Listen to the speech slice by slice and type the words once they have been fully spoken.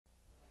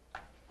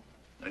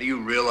Now, do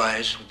you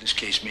realize what this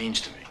case means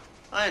to me?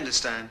 I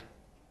understand.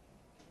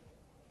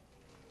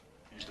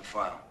 Here's the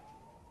file.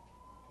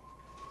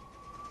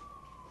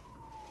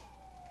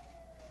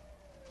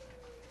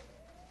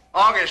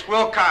 August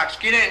Wilcox,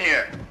 get in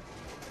here.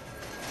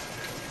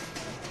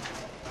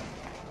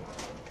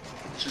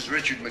 This is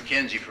Richard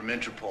McKenzie from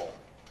Interpol.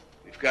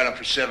 We've got him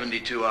for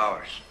 72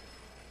 hours.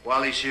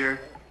 While he's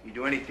here, you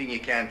do anything you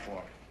can for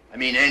him. I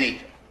mean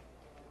anything.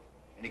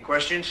 Any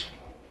questions?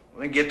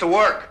 Well, then get to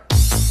work.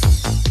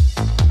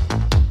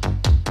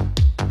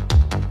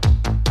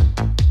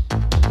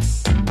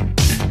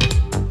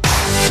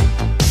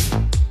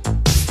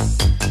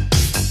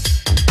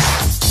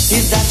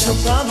 If that's your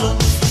problem,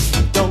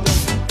 don't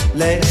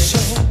let it show.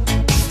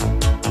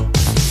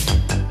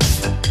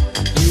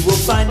 You will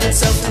find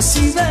yourself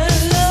deceiving.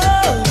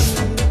 Love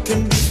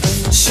can be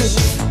unsure.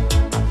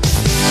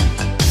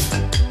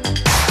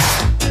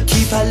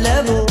 Keep a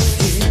level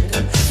head,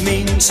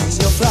 maintain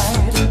your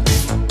pride.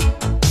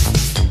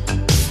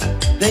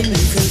 Then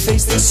you can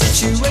face the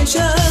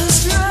situation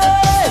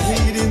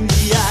straight in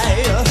the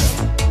eye.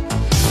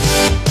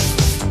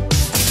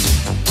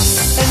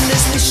 And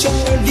this Miss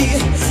Shirley,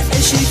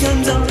 and she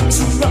comes on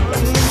to run,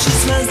 and she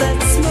smells that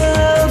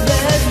smell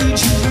that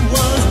leads you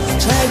on.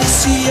 Try to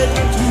see it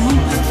through,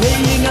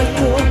 playing out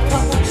your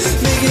part,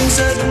 making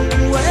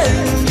certain when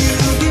you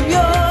give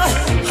your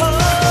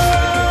heart,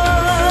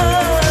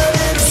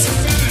 it's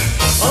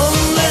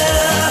only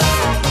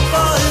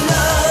for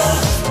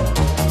love.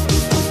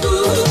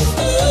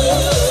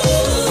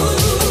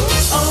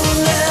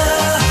 Only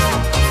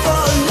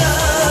for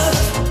love.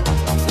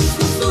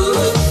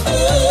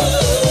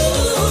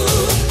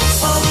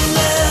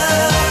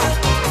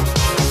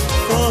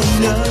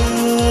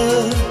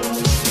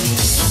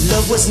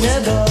 Love was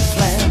never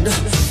planned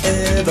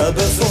ever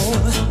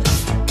before.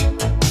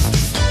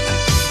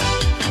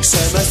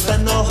 Some have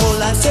spent their whole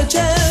life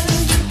searching,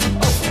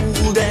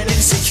 old and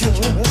insecure.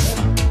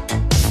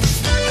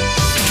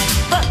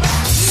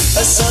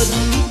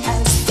 Suddenly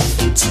as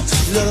that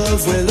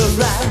love will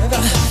arrive,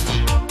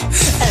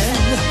 and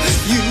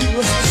you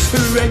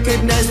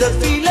recognize the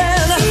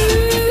feeling.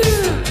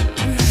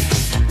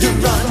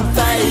 You're on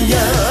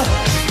fire.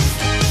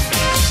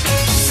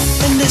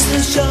 And this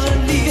Miss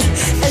Shirley,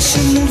 as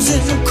she moves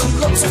in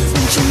close,